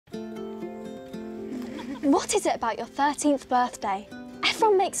What is it about your 13th birthday?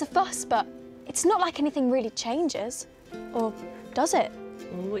 Everyone makes a fuss, but it's not like anything really changes. Or does it?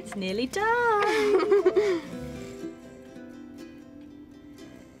 Oh, it's nearly done.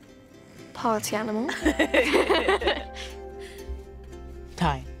 Party animal.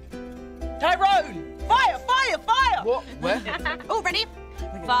 Time. Tyrone! Fire, fire, fire! What? Where? Oh, ready?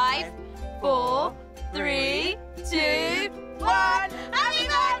 5, 4, 3, 2, 1. Happy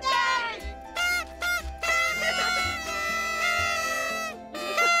birthday!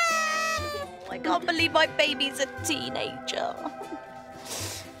 I can't believe my baby's a teenager.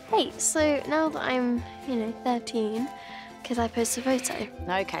 Hey, so now that I'm, 13, could I post a photo?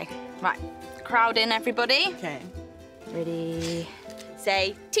 Okay, right. Crowd in, everybody. Okay. Ready?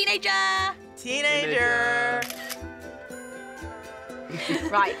 Say, teenager! Teenager!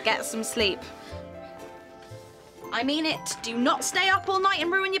 Right, get some sleep. I mean it. Do not stay up all night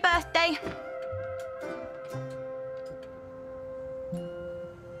and ruin your birthday.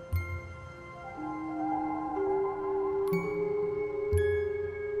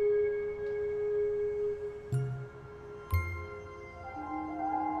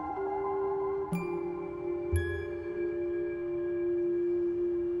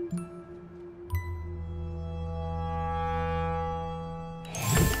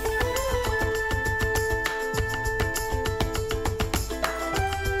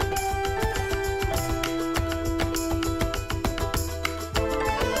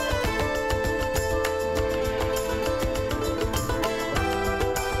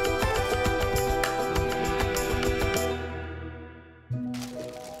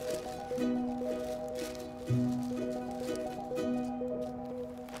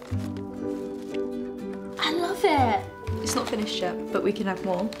 I love it. It's not finished yet, but we can have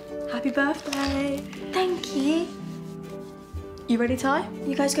more. Happy birthday. Thank you. You ready, Ty?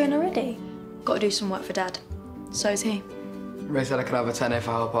 You guys going already? Got to do some work for Dad. So's he. Ray said I could have a 10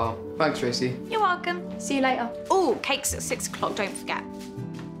 for help out. Thanks, Tracy. You're welcome. See you later. Oh, cake's at 6 o'clock, don't forget.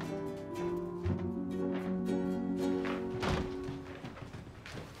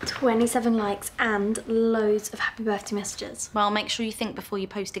 $27 likes and loads of happy birthday messages. Well, make sure you think before you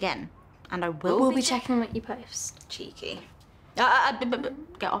post again. And I will We'll be checking what you post. cheeky.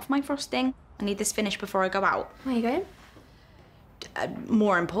 Get off my frosting. I need this finished before I go out. Where are you going?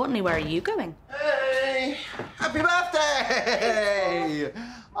 More importantly, where are you going? Hey! Happy birthday!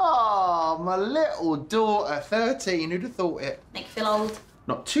 Oh, my little daughter, 13. Who'd have thought it? Make you feel old.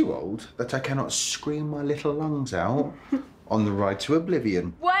 Not too old that I cannot scream my little lungs out on the ride to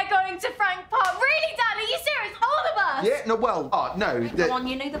oblivion. We're going to Frank Park. Really, Dad? Are you serious? All of us? Yeah, no, well, no. Come on,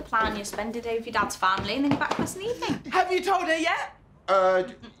 you know the plan. You spend a day with your dad's family and then you're back for us in the evening. Have you told her yet?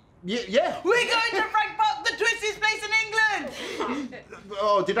 Yeah. We're going to Frank Park, the twistiest place in England!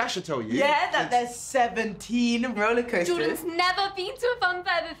 Oh, did Asher tell you? Yeah, that there's 17 roller coasters. Jordan's never been to a fun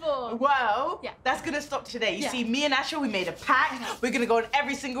fair before. Well, Yeah. that's gonna stop today. You Yeah. see, me and Asher, we made a pact. We're gonna go on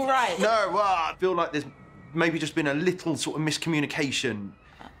every single ride. No, well, I feel like there's maybe just been a little sort of miscommunication.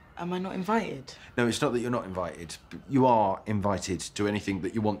 Am I not invited? No, it's not that you're not invited. You are invited to anything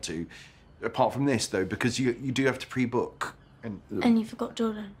that you want to. Apart from this, though, because you do have to pre-book. And you forgot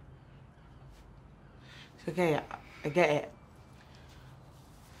Jordan. It's okay, I get it.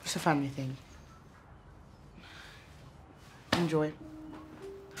 It's a family thing. Enjoy.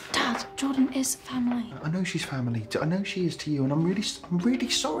 Dad, Jordan is family. I know she's family. I know she is to you, and I'm really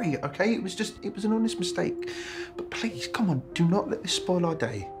sorry. Okay, it was an honest mistake. But please, come on, do not let this spoil our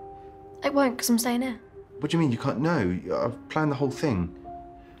day. It won't, because I'm staying here. What do you mean you can't know? I've planned the whole thing.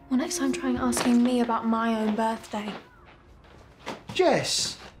 Well, next time try asking me about my own birthday.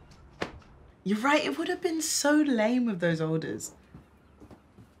 Jess. You're right, it would have been so lame with those orders.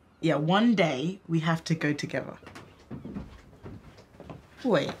 Yeah, one day we have to go together.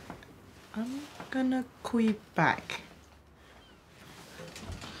 Wait, I'm gonna call you back.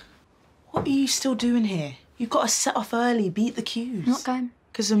 What are you still doing here? You've got to set off early, beat the queues. I'm not going.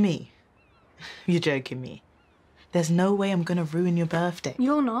 'Cause of me? You're joking me. There's no way I'm gonna ruin your birthday.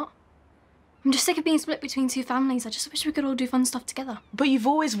 You're not. I'm just sick of being split between two families. I just wish we could all do fun stuff together. But you've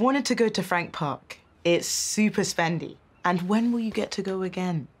always wanted to go to Frank Park. It's super spendy. And when will you get to go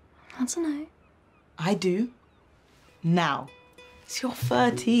again? I don't know. I do. Now. It's your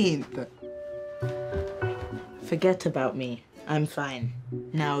 13th. Forget about me. I'm fine.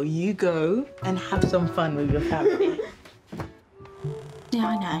 Now you go and have some fun with your family. Yeah,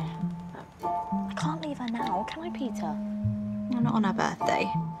 I know. I can't leave her now, can I, Peter? No, not on her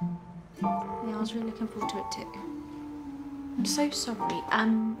birthday. Yeah, I was really looking forward to it too. I'm so sorry.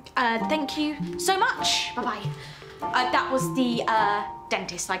 Thank you so much. Bye-bye. That was the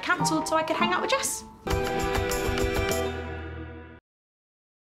dentist I cancelled so I could hang out with Jess.